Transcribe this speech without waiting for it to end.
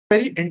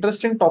Very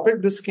interesting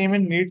topic. This came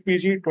in NEET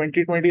PG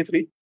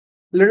 2023.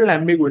 Little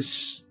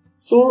ambiguous.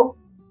 So,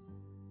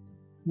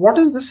 what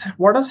is this?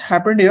 What has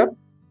happened here?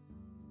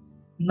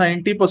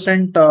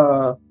 90%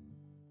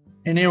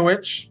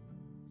 NaOH.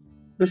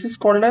 This is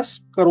called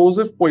as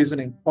corrosive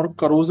poisoning or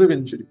corrosive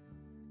injury.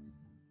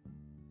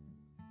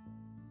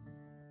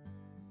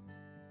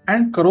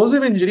 And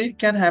corrosive injury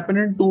can happen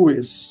in two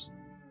ways.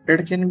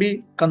 It can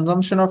be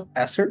consumption of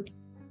acid,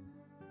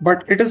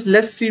 but it is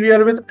less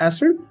severe with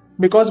acid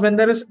because when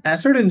there is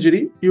acid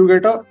injury, you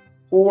get a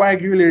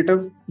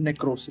coagulative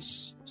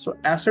necrosis. So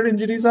acid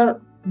injuries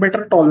are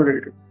better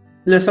tolerated,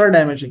 lesser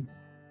damaging.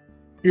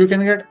 You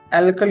can get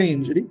alkali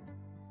injury,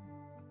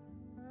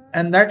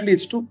 and that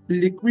leads to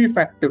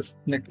liquefactive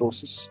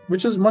necrosis,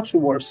 which is much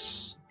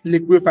worse.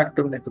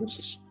 Liquefactive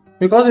necrosis,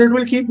 because it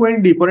will keep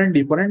going deeper and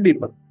deeper and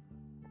deeper.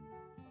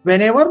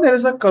 Whenever there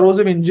is a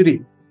corrosive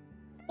injury,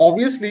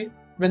 obviously,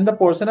 when the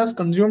person has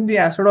consumed the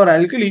acid or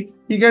alkali,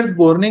 he gets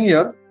burning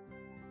here.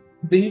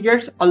 He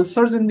gets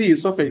ulcers in the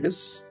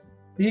esophagus.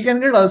 He can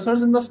get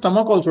ulcers in the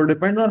stomach also,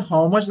 depending on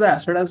how much the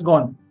acid has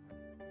gone.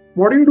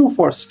 What do you do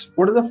first?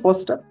 What is the first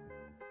step?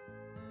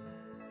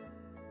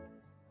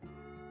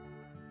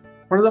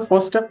 What is the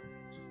first step?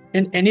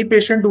 In any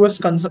patient who has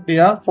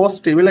first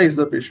stabilize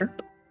the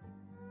patient.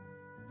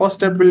 First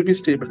step will be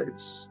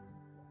stabilize.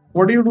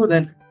 What do you do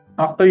then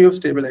after you have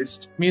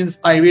stabilized? Means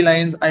IV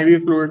lines,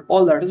 IV fluid,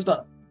 all that is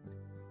done.